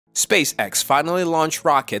SpaceX finally launched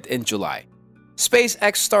rocket in July.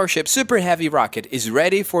 SpaceX Starship Super Heavy rocket is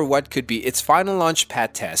ready for what could be its final launch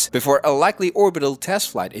pad test before a likely orbital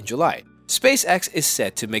test flight in July. SpaceX is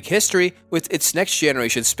set to make history with its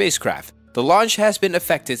next-generation spacecraft. The launch has been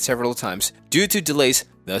affected several times due to delays,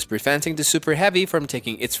 thus preventing the Super Heavy from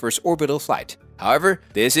taking its first orbital flight. However,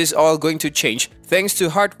 this is all going to change thanks to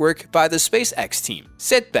hard work by the SpaceX team.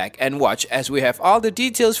 Sit back and watch as we have all the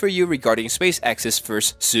details for you regarding SpaceX's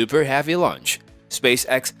first Super Heavy launch.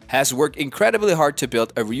 SpaceX has worked incredibly hard to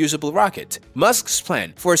build a reusable rocket. Musk's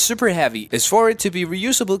plan for Super Heavy is for it to be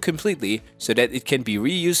reusable completely so that it can be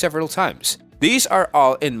reused several times. These are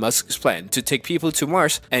all in Musk's plan to take people to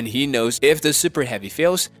Mars, and he knows if the Super Heavy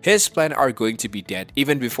fails, his plans are going to be dead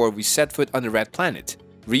even before we set foot on the red planet.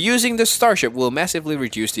 Reusing the Starship will massively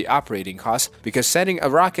reduce the operating costs because sending a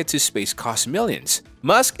rocket to space costs millions.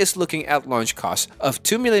 Musk is looking at launch costs of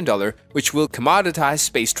 $2 million, which will commoditize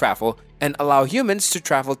space travel and allow humans to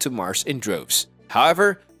travel to Mars in droves.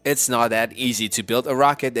 However, it's not that easy to build a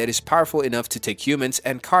rocket that is powerful enough to take humans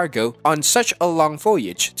and cargo on such a long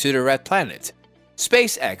voyage to the red planet.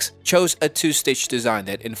 SpaceX chose a two-stage design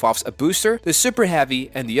that involves a booster, the Super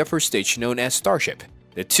Heavy, and the upper stage known as Starship.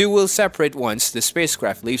 The two will separate once the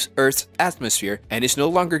spacecraft leaves Earth's atmosphere and is no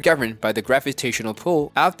longer governed by the gravitational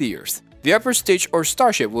pull of the Earth. The upper stage or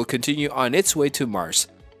Starship will continue on its way to Mars,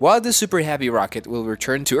 while the Super Heavy rocket will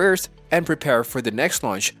return to Earth and prepare for the next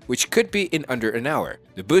launch, which could be in under an hour.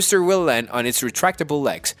 The booster will land on its retractable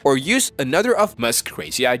legs, or use another of Musk's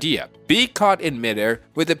crazy idea, be caught in midair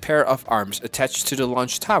with a pair of arms attached to the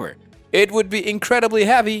launch tower. It would be incredibly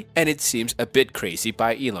heavy, and it seems a bit crazy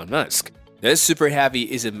by Elon Musk. The Super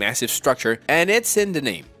Heavy is a massive structure, and it's in the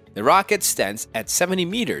name. The rocket stands at 70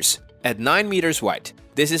 meters, at 9 meters wide.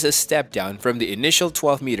 This is a step down from the initial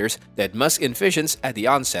 12 meters that Musk envisions at the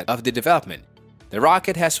onset of the development. The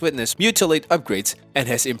rocket has witnessed mutilate upgrades and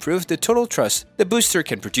has improved the total thrust the booster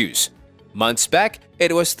can produce. Months back,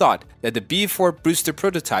 it was thought that the B-4 booster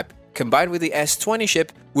prototype combined with the S-20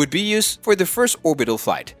 ship would be used for the first orbital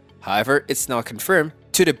flight. However, it's now confirmed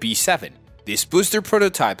to the B-7. This booster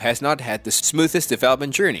prototype has not had the smoothest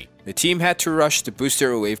development journey. The team had to rush the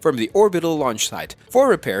booster away from the orbital launch site for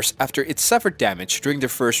repairs after it suffered damage during the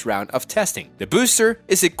first round of testing. The booster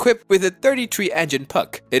is equipped with a 33-engine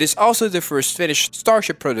Puck. It is also the first finished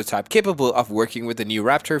Starship prototype capable of working with the new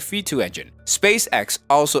Raptor V2 engine. SpaceX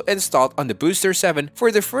also installed on the Booster 7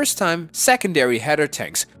 for the first time secondary header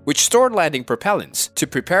tanks, which store landing propellants to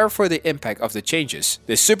prepare for the impact of the changes.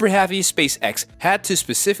 The Super Heavy SpaceX had to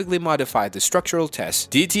specifically modify the structural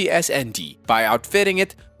test DTS&D by outfitting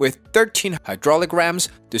it with 13 hydraulic rams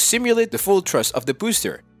to simulate the full thrust of the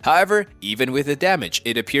booster. However, even with the damage,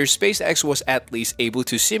 it appears SpaceX was at least able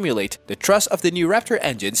to simulate the thrust of the new Raptor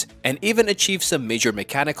engines and even achieve some major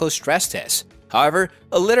mechanical stress tests. However,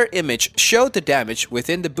 a later image showed the damage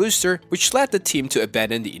within the booster, which led the team to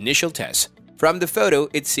abandon the initial test. From the photo,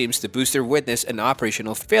 it seems the booster witnessed an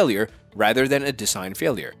operational failure rather than a design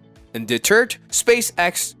failure. Undeterred,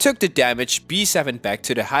 SpaceX took the damaged B-7 back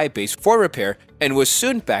to the high base for repair and was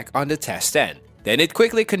soon back on the test stand. Then it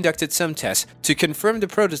quickly conducted some tests to confirm the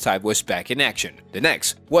prototype was back in action. The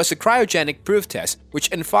next was a cryogenic proof test, which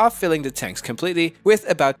involved filling the tanks completely with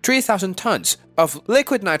about 3,000 tons of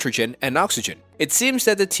liquid nitrogen and oxygen. It seems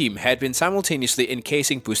that the team had been simultaneously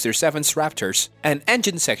encasing Booster 7's Raptors and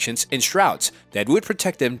engine sections in shrouds that would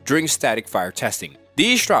protect them during static fire testing.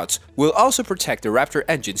 These shrouds will also protect the Raptor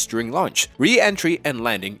engines during launch, re-entry, and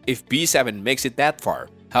landing if B-7 makes it that far.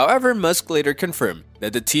 However, Musk later confirmed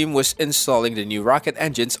that the team was installing the new rocket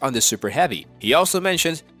engines on the Super Heavy. He also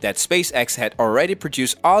mentioned that SpaceX had already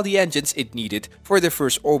produced all the engines it needed for the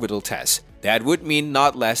first orbital test. That would mean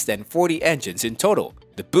not less than 40 engines in total.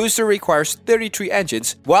 The booster requires 33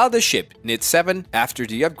 engines, while the ship needs 7 after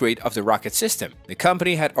the upgrade of the rocket system. The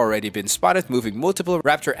company had already been spotted moving multiple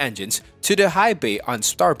Raptor engines to the high bay on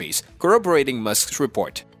Starbase, corroborating Musk's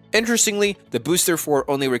report. Interestingly, the Booster 4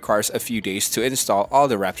 only requires a few days to install all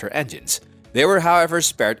the Raptor engines. They were, however,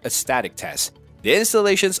 spared a static test. The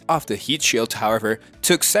installations of the heat shield, however,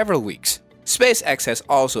 took several weeks. SpaceX has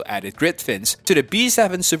also added grid fins to the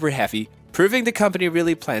B-7 Super Heavy, proving the company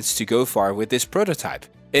really plans to go far with this prototype.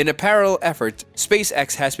 In a parallel effort,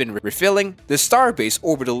 SpaceX has been refilling the Starbase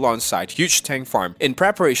orbital launch site huge tank farm in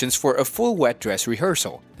preparations for a full wet dress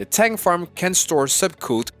rehearsal. The tank farm can store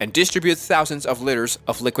subcooled and distribute thousands of liters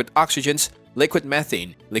of liquid oxygens liquid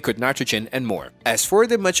methane, liquid nitrogen, and more. As for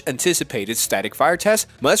the much anticipated static fire test,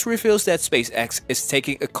 Musk reveals that SpaceX is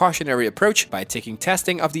taking a cautionary approach by taking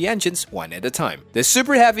testing of the engines one at a time. The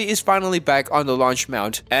Super Heavy is finally back on the launch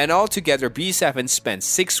mount, and altogether B7 spent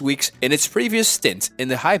 6 weeks in its previous stint in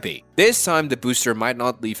the high bay. This time the booster might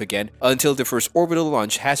not leave again until the first orbital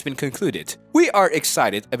launch has been concluded. We are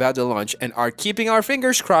excited about the launch and are keeping our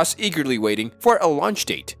fingers crossed, eagerly waiting for a launch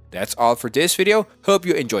date. That's all for this video. Hope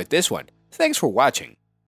you enjoyed this one. Thanks for watching.